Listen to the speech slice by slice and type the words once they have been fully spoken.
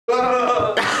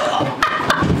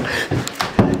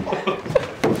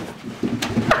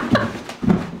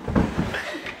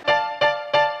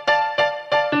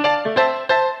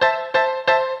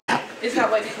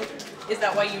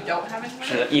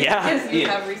you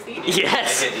have receipts?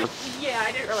 Yes. Yeah,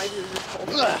 I didn't realize it was this cold.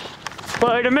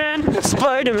 Spider-Man,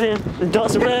 Spider-Man,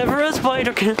 does whatever a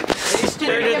spider can.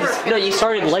 No, you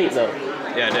started late though.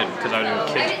 Yeah, I did, because I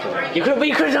was doing kids quizzing.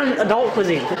 You could have done adult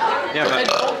quizzing. Yeah, but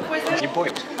Adult quizzing? you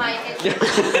boyked.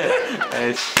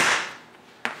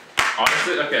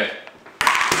 Honestly, okay.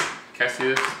 Can I see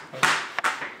this?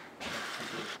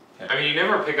 I mean, you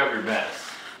never pick up your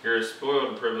best. You're a spoiled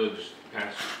and privileged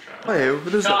passenger child. Wait,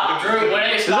 what is Stop, that?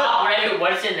 Drew,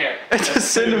 what's in there? It's a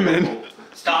cinnamon.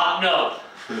 Stop, no.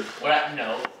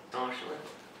 No. Oh, sure.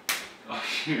 Oh,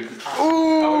 shoot.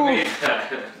 Ooh.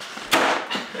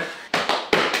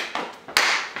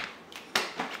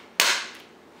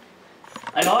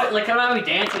 I know, like, when I would be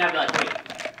dancing, I'd be like, wait,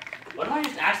 what if I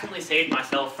just accidentally saved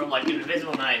myself from, like, an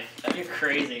invisible knife? That'd be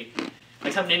crazy.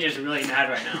 Like, some ninja's really mad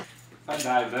right now. If I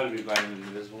died, that would be by an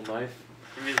invisible knife.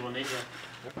 Invisible ninja.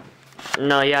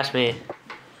 No, you asked me.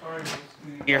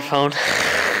 Your phone.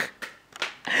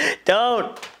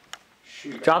 Don't!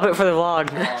 Shoot. Drop it for the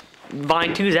vlog.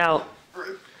 Vine 2's out.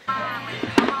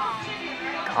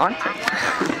 Content.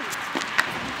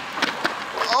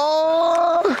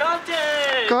 Oh!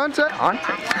 Content!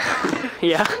 Content.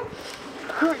 Yeah.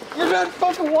 You're not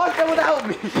supposed to walk that without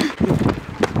me.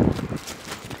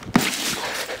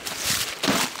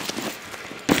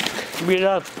 Beat it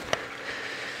up.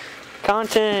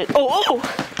 Content. Oh, oh!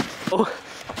 Oh!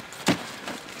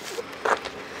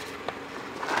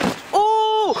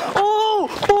 Oh! Oh!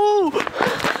 Oh!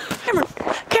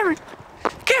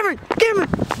 Cameron!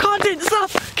 Content, stop!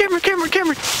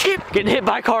 Cameron! Getting hit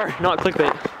by a car, not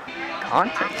clickbait.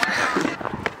 Content.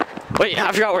 Wait,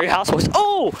 I forgot where your house was.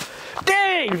 Oh!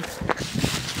 Dang!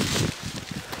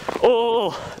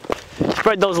 Oh!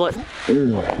 Spread those legs.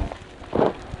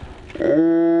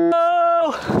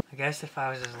 Oh! I guess if I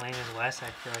was as lame as Wes,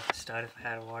 I'd feel like a stud if I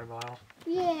had a water bottle.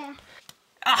 Yeah.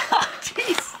 Oh,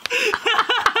 jeez!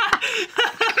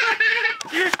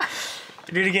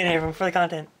 Do it again, everyone, for the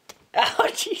content. Oh,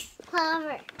 jeez.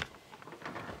 Clever.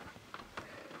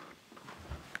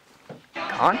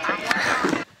 Content.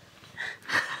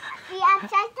 The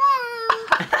upside down.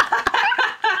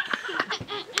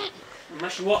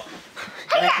 Unless you walk.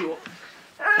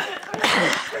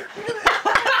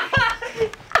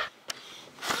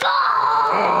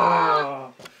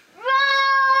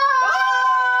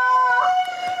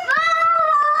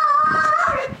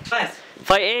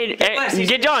 Fight Aid.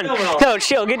 Get John. No,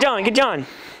 chill. Get John. Get John.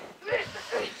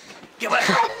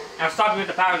 Now stop with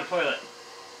the power of the toilet.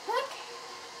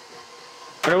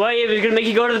 Run away if it's gonna make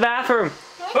you go to the bathroom.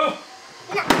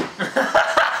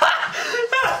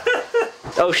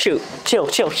 Oh shoot. Chill.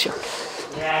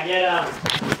 Yeah, get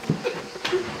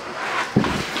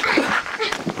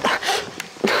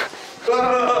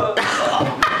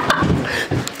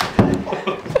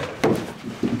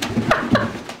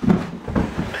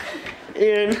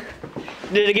Ian,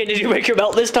 did you break your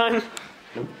belt this time?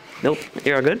 Nope.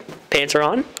 You're all good? Pants are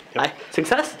on? Yep.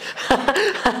 Success?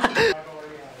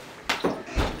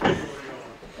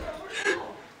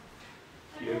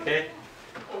 You okay?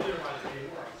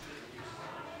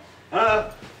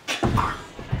 Back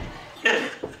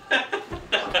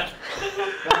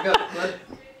up, bud.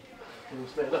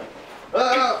 Stand up.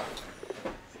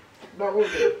 Not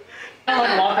working.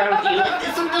 Walk out with you.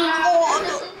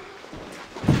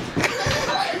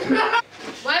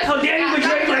 What? How dare you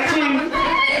betray my team?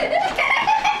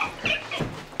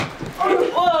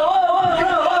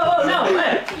 Whoa, no,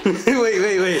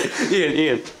 Wait.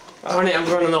 Ian. I'm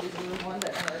running the...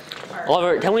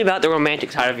 Oliver, tell me about the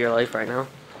romantic side of your life right now.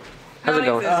 How's it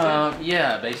going?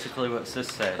 Yeah, basically what sis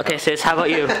said. Okay, sis, how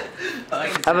about you?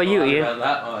 How about you, Ian?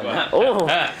 Oh,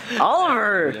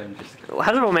 Oliver!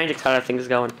 How's the romantic side of things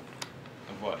going?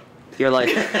 Of what? Your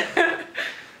life.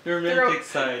 The romantic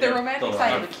side. The romantic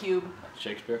side of the cube.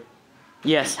 Shakespeare?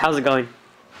 Yes, how's it going?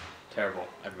 Terrible.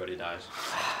 Everybody dies.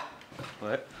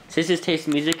 What? Sis's taste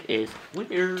in music is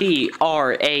T-R-A-S-H.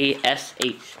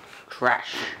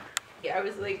 Trash. Yeah, I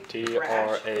was like,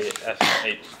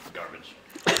 T-R-A-S-H. Garbage.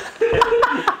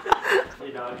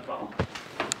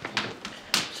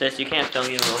 Sis, you can't film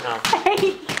me in real now.